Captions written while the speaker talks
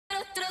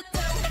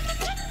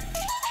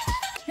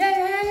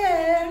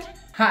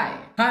Hi,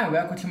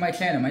 welcome to my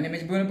channel. My name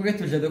is Bruno,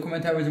 Britos, a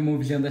documentary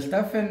movies and the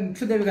stuff, and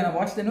today we're gonna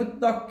watch the new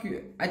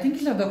I think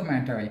it's a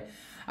documentary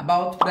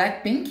about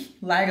Blackpink,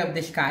 Light Up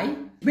the Sky.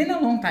 It's been a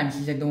long time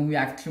since I don't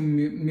react to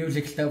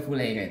music stuff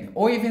related,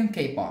 or even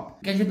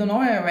K-pop. Because you don't know,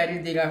 I already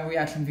did a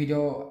reaction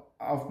video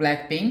of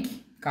Blackpink,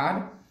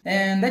 card,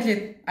 and that's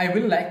it. I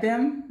really like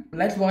them.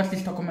 Let's watch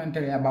this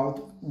documentary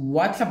about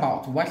what's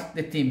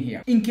the theme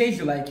here. In case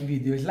you like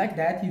videos like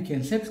that, you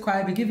can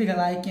subscribe, give it a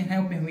like, and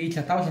help me reach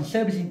 1,000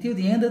 subs until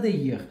the end of the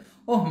year.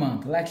 Or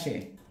month, let's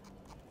see.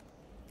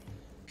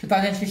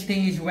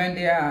 2016 is when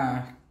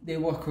they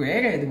were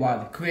created,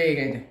 what?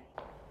 Created.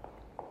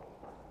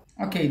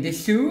 Okay, the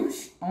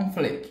shoes on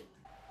flick.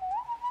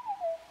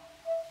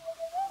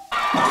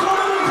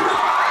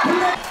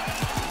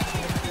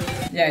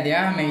 Yeah, they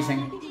are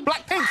amazing.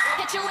 Blackpink!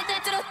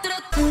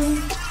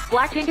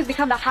 Blackpink has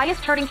become the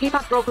highest charting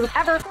K-pop girl group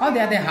ever. Oh, they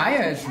are the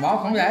highest.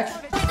 Wow, congrats.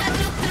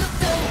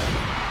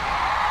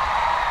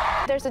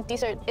 There's a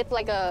dessert. It's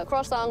like a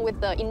croissant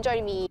with the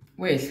enjoy me.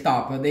 Wait,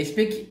 stop. They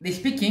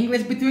speak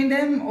English between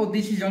them, or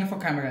this is only for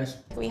cameras?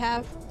 We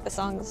have the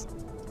songs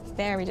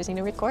there. We just need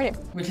to record it.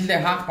 Which is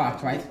the hard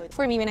part, right?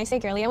 For me, when I say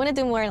girly, I want to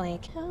do more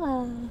like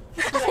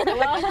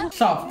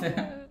soft.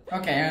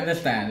 Okay, I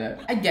understand.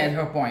 I get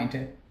her point.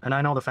 And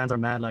I know the fans are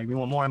mad, like we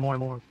want more and more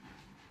and more.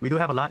 We do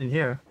have a lot in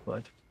here,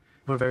 but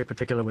we're very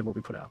particular with what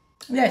we put out.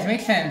 Yes,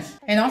 makes sense.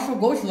 And also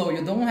go slow.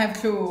 You don't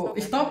have to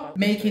stop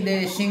making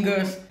the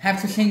singers have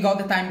to sing all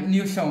the time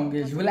new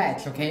songs.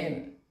 Relax,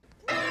 okay?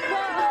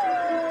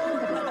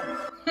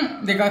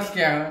 They got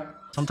scared.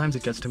 Sometimes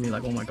it gets to me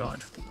like, oh my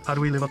god, how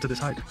do we live up to this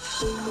hype?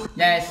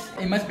 Yes,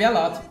 it must be a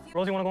lot.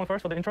 Rose, you want to go in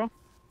first for the intro?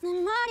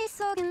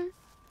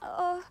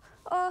 Oh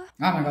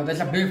my god, that's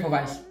a beautiful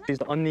voice. She's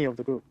the unnie of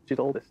the group. She's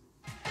the oldest.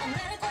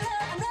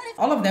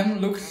 All of them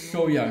look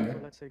so young.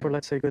 For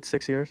let's say good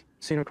 6 years.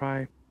 Seen her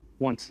cry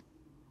once.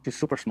 She's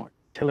super smart.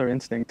 Killer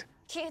instinct.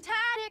 Oh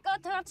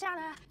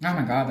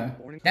my god.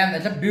 Damn,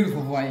 that's a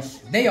beautiful voice.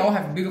 They all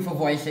have beautiful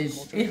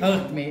voices. It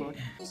hurt me.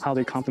 How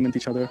they complement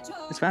each other.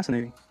 It's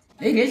fascinating.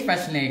 It is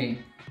fascinating.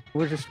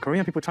 We're just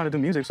Korean people trying to do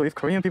music. So if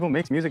Korean people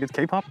make music, it's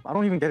K-pop. I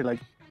don't even get it. Like,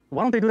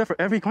 why don't they do that for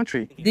every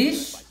country?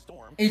 This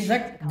is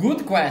a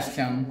good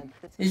question.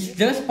 It's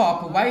just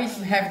pop. Why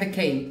have the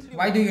K?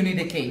 Why do you need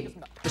a K?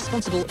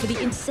 Responsible for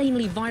the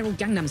insanely viral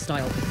Gangnam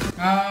Style.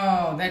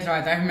 Oh, that's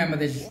right. I remember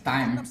this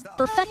time.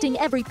 Perfecting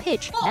every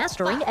pitch,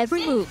 mastering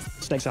every move.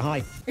 Stakes are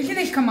high. Isn't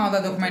this come out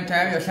a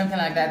documentary or something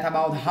like that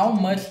about how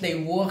much they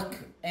work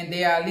and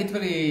they are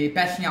literally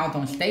passing out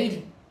on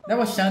stage? There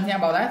was something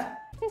about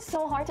that? it's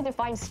so hard to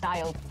define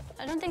style.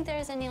 I don't think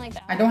there's any like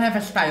that. I don't have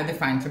a style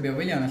defined, to be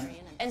really honest.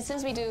 And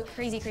since we do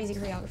crazy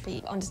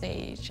choreography on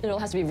stage, it all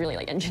has to be really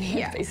like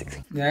engineered,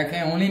 basically. Yeah, I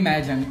can only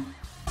imagine.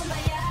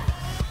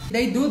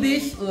 They do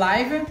this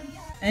live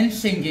and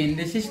singing.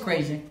 This is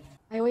crazy.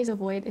 I always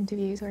avoid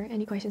interviews or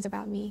any questions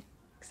about me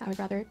because I would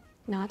rather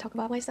not talk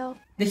about myself.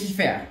 This is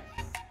fair.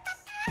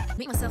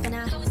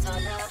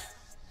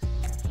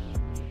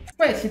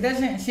 Wait,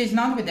 she's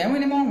not with them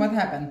anymore? What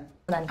happened?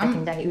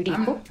 굉장히 의리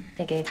있고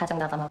되게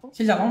다정다감하고.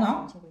 She's alone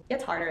now?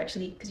 It's harder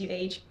actually because you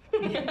age.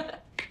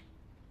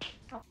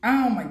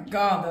 Oh my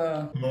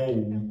god.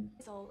 No.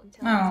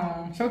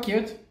 Oh, so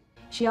cute.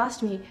 She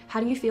asked me,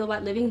 "How do you feel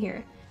about living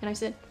here?" And I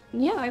said,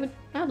 "Yeah, I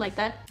would like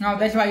that." Oh,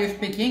 that's why you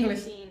speak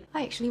English.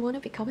 I actually want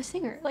to become a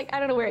singer. Like, I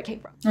don't know where it came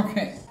from.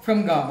 Okay,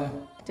 from God.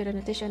 Did an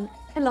audition,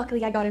 and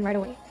luckily I got in right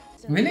away.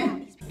 Really?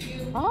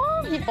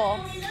 Oh, people.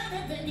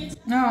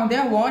 No,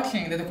 they are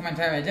watching the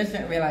documentary. I just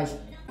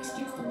realized.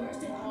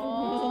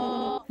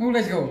 Oh,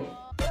 let's go.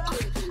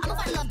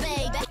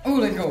 Oh,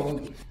 let's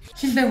go.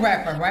 She's the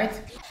rapper, right?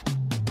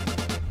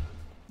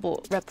 뭐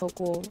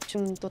래퍼고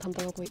춤도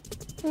담당하고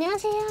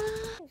안녕하세요.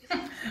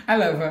 I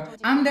love her.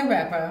 I'm the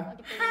rapper.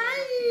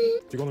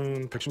 Hi.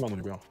 이거는 110만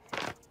원이고요.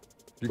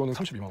 이거는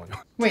 32만 원이요.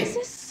 Wait. This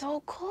is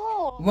so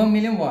cool. 1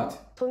 million what?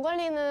 돈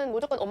관리는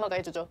무조건 엄마가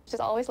해주죠.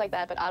 She's always like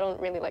that, but I don't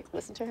really like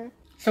listen to her.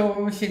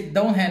 So she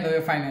don't handle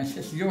your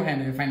finances. You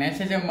handle your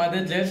finances. Your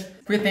mother just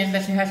pretends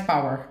that she has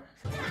power.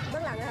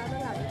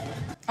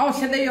 Oh,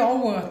 so they all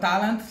were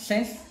talent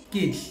since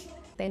kids.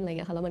 เต้นอะไรเ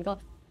งี้ยค่ะแล้วมันก็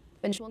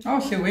เป็นช่วง Oh,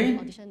 should we?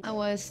 I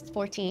was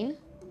 14.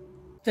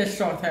 Just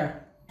short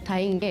hair.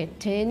 다행인 게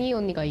제니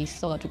언니가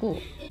있어가지고.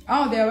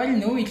 Oh, they already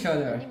knew each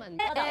other.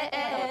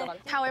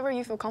 However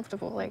you feel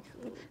comfortable, like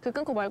그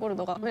끊고 말고를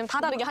너가 그냥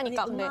다 다르게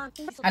하니까. 근데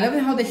I love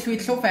how they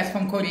switch so fast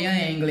from Korean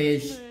and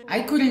English.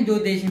 I couldn't do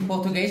this em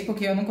português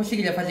porque eu não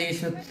conseguiria fazer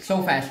isso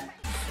so fast.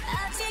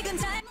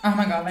 Oh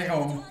my god, let's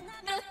go.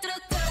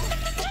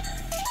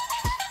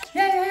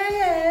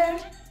 Yeah.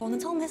 저는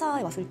처음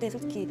회사에 왔을 때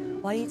솔직히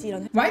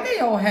YG라는 Why they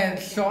all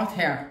have short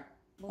hair?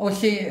 Oh,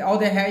 all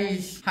the hair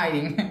is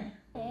hiding.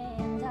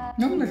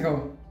 No, let's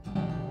go.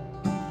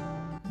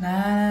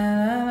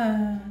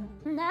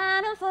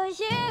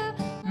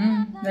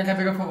 That's a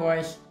beautiful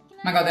voice.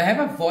 My god, they have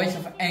a voice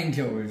of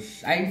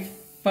angels. I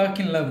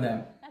fucking love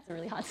them. That's a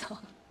really hot song.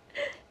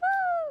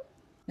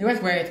 It was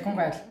great,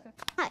 congrats.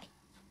 Hi,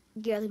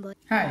 girly boy.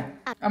 Hi.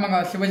 Oh my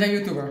god, she was a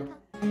YouTuber.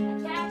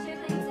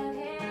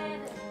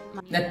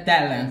 The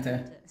talent.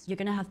 You're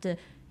gonna have to,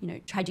 you know,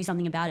 try to do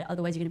something about it.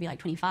 Otherwise, you're gonna be like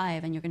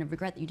 25 and you're gonna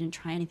regret that you didn't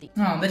try anything.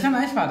 Oh, that's a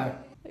nice father.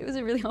 It was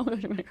a really hard.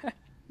 I'm gonna cry.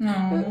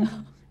 No.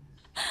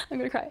 I'm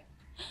gonna cry.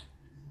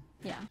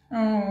 Yeah.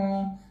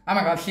 Oh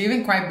my god, she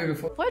even quite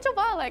beautiful.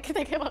 보여줘봐, like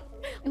되게 막.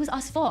 It was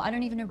us four. I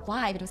don't even know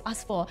why, but it was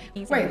us four.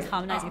 He's Wait. like,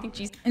 harmonizing. I think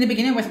she's. In the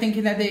beginning, I was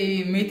thinking that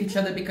they meet each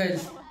other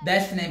because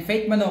Destiny and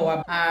Fate, but no,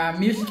 a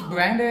music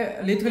brand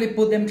literally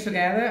put them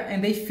together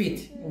and they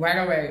fit right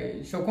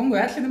away. So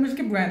congrats to the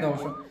music brand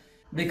also,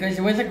 because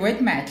it was a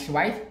great match,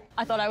 right?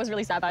 I thought I was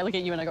really sad, but I look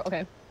at you and I go,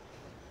 okay.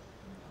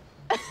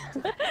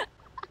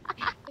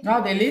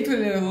 No, they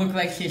literally look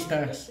like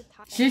sisters.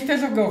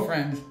 Sisters or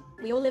girlfriends?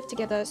 We all lived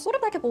together, sort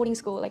of like a boarding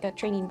school, like a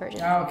training version.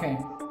 Oh, okay.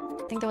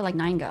 I think there were like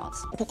 9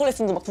 girls. 보컬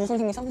레슨도 막 두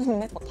선생님, 쌍 선생님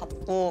막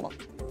받고 막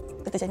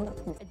그때 제일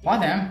힘들었고. What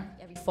them?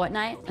 Every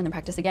fortnight and then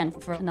practice again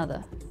for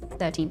another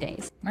 13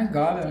 days. My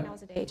god.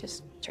 Hours a day,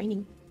 just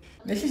training.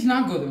 This is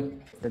not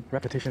good. The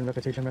repetition.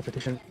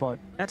 But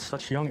at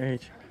such young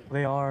age,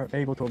 they are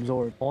able to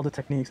absorb all the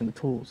techniques and the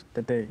tools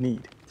that they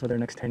need for their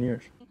next 10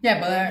 years. Yeah,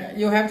 but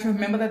you have to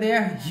remember that they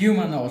are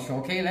human also,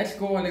 okay? Let's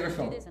go a little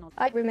slow.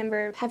 I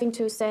remember having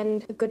to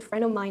send a good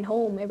friend of mine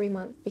home every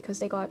month because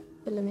they got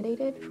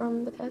eliminated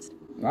from the test.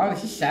 Wow,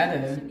 this is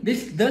sad.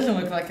 This doesn't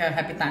look like a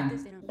happy time.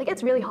 Like,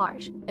 it's really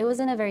harsh. It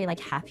wasn't a very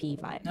like happy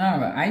vibe.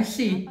 Oh, I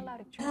see.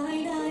 Oh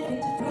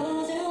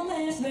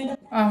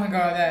my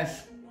god,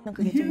 yes.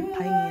 그게 좀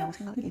다행이라고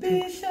생각이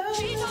들어요.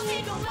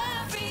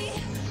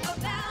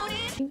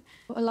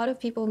 A lot of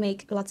people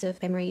make lots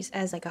of memories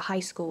as like a high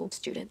school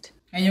student.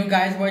 And you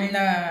guys were in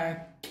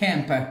a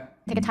camp.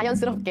 되게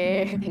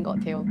자연스럽게 된 것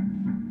같아요.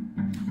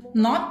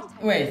 Not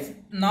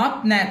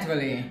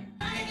naturally.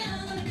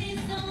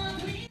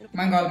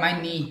 My god,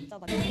 my knee.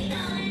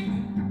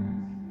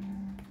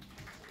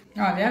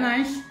 Oh, they're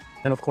nice.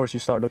 And of course, you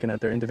start looking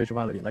at their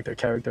individuality, like their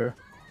character.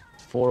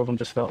 4 of them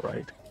just felt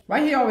right.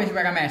 Why he always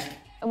wear a mask?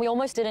 And we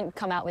almost didn't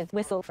come out with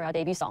Whistle for our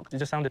debut song. It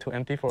just sounded too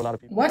empty for a lot of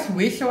people. What's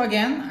Whistle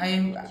again?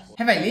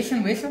 Have I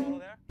listened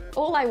Whistle?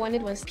 All I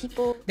wanted was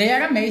people. They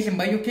are amazing,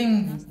 but you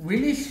can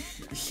really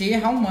see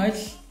how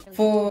much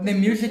for the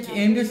music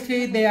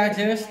industry they are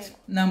just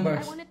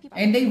numbers.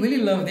 And they really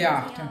love the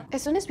art.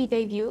 As soon as we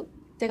debut,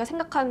 제가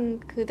생각한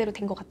그대로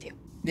된 것 같아요.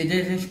 They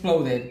just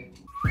exploded.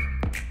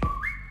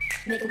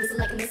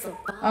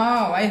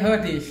 Oh, I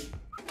heard this.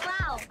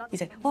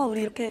 이제 와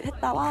우리 이렇게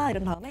했다 와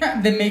이런 다음에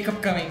The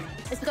makeup coming.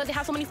 It's because they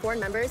have so many foreign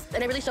members,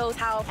 and it really shows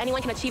how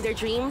anyone can achieve their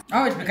dreams.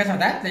 Oh, it's because of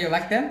that you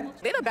like them?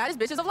 They're the baddest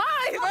bitches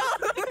alive!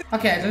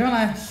 Okay, I just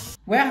wanna...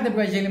 Where are the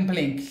Brazilian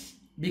Blinks?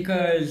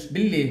 Because,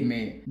 believe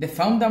me, the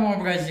fandom of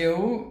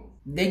Brazil,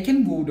 they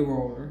can rule the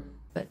world.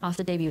 But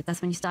after debut,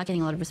 that's when you start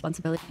getting a lot of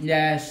responsibility.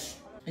 Yes,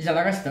 it's a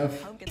lot of stuff.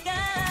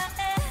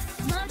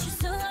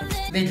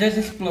 They just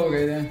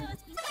exploded.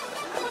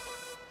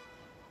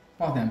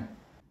 For them.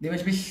 They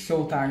must be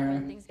so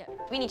tired.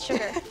 We need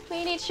sugar.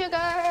 We need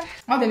sugar.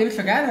 Oh, they live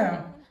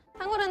together?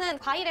 한국어는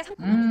과일의 상.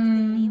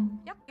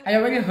 I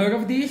already heard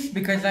of this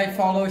because I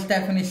follow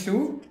Stephanie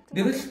Su.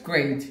 They look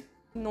great.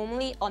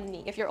 Normally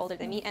언니 if you're older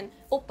than me, and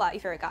오빠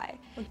if you're a guy.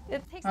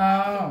 It takes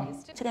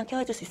최대한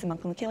케어해줄 수 있을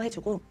만큼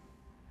케어해주고.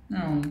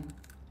 Oh.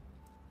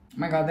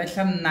 My god, that's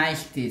a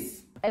nice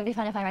teeth. It'd be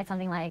fun if I write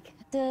something like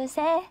둘,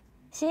 셋,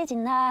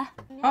 시진아.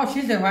 Oh,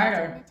 she's the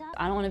writer.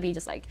 I don't want to be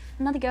just like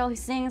another girl who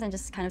sings and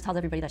just kind of tells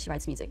everybody that she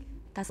writes music.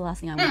 That's the last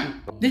thing I want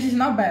to do. This is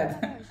not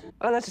bad.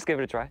 Well, let's just give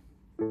it a try.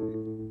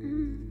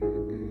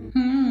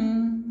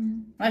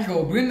 Let's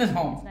go, bring us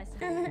home.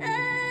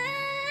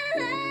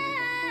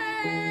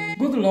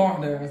 Good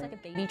lord. It's like a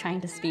baby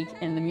trying to speak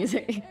in the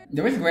music.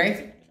 That was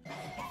great.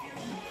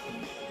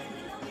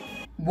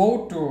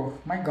 World tour,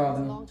 my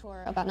god. long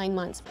tour, about 9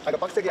 months. 그러니까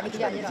빡세게 안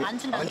친다는 얘기지. 안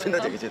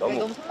친다는 얘기지.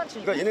 너무.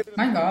 그러니까 얘네들.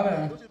 My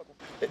god.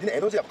 니네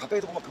에너지가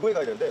가까이서 보면 그거에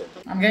가야 되는데.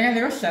 I'm getting a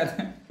little sad.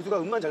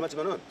 교수가 음만 잘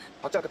맞추면은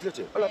박자 아까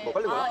틀렸지. 빨리 뭐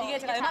빨리 뭐. 이게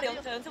제가 옛날에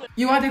연습을.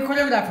 You are the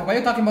choreographer. Why are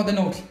you talking about the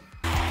notes?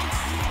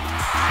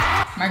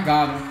 My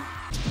god.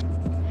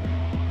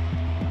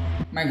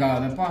 My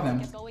god, pardon.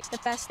 The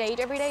best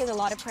stage every day is a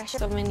lot of pressure.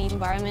 So many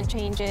environment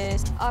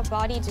changes. Our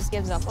body just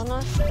gives up on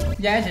us.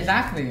 Yes,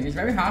 exactly. It's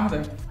very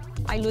hard.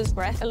 I lose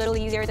breath a little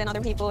easier than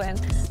other people,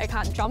 and I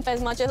can't jump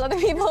as much as other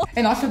people.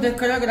 And also the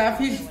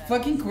choreography is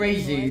fucking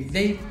crazy.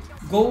 They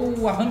go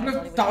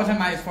 100,000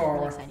 miles per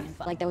hour.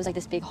 Like there was like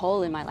this big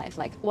hole in my life.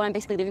 Like what I'm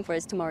basically living for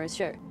is tomorrow's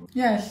show.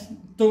 Yes,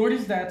 totally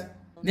is that.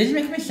 This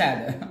makes me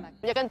sad.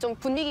 약간 좀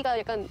분위기가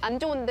약간 안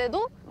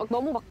좋은데도 막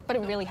너무 막, but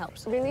it really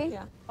helps. Really?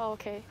 Yeah. Oh,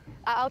 okay.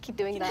 I'll keep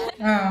doing that.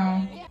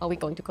 Are we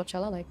going to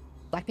Coachella, like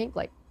Blackpink?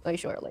 Like, are you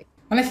sure? Like.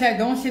 Honestly, I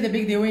don't see the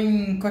big deal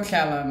in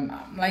Coachella.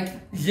 I'm like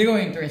zero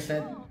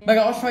interested. But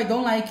also, I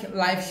don't like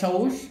live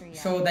shows,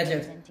 so that's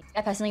it.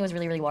 I personally was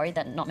really worried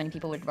that not many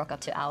people would rock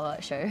up to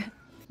our show.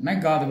 My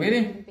god,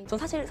 really? 전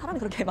사실 사람이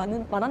그렇게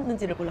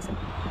많았는지를 몰랐어요.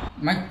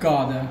 My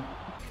god.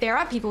 There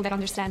are people that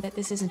understand that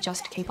this isn't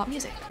just K-pop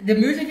music. The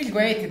music is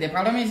great, the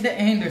problem is the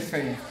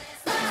industry.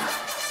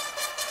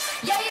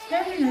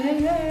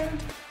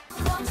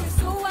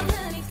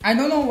 I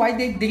don't know why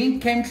they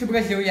didn't come to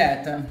Brazil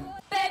yet.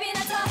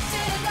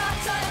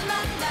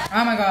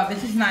 Oh my god,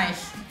 this is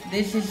nice.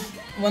 This is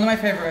one of my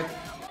favorites.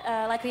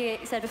 Like we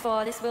said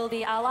before, this will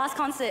be our last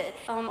concert.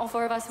 All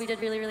four of us, we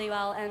did really, really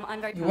well, and I'm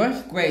very proud. It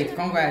was great,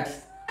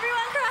 congrats.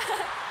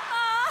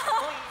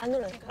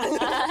 Everyone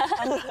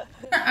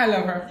I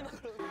love her.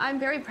 I'm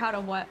very proud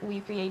of what we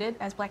created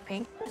as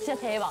Blackpink. 진짜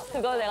대박.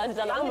 그거 내가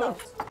진짜 낭만.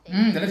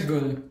 That is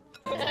good.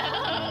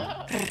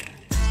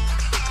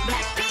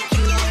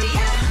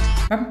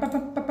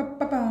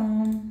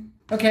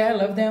 Okay, I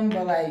love them,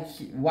 but like,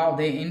 wow,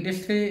 the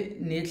industry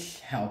needs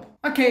help.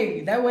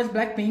 Okay, that was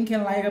Blackpink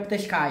and Light Up the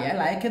Sky. I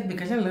like it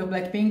because I love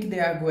Blackpink.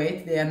 They are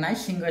great. They are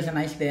nice singers and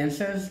nice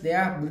dancers. They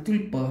are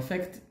literally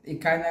perfect.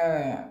 It kind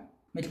of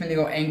makes me a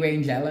little angry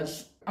and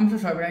jealous. I'm so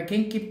sorry, but I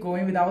can't keep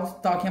going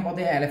without talking about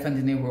the elephant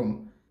in the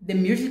room. The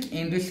music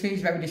industry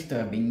is very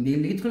disturbing. They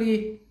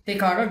literally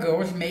take a lot of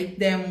girls, make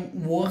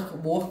them work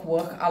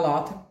a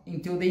lot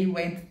until they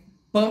went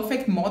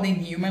perfect modern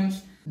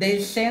humans.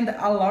 They send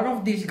a lot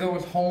of these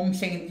girls home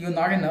saying you're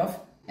not enough,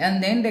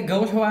 and then the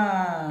girls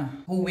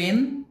who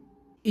win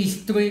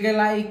is treated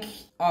like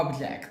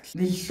objects.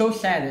 This is so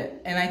sad,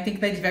 and I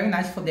think that it's very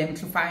nice for them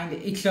to find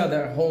each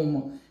other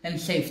home and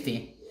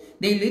safety.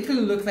 They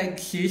literally look like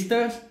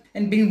sisters,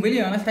 and being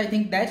really honest, I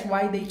think that's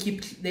why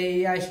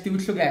they are still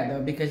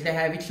together, because they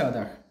have each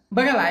other.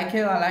 But I like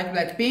it. I like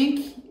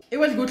Blackpink. It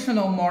was good to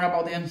know more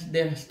about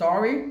their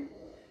story,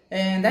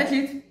 and that's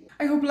it.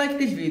 I hope you like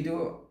this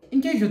video.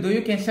 In case you do,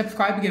 you can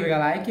subscribe, give it a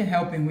like,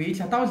 helping reach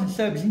 1,000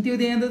 subs until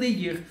the end of the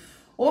year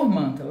or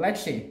month,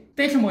 let's see.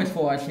 Thanks so much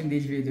for watching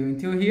this video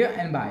until here,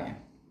 and bye.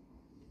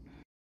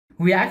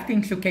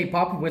 Reacting to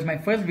K-pop was my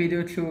first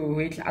video to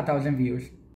reach 1,000 views.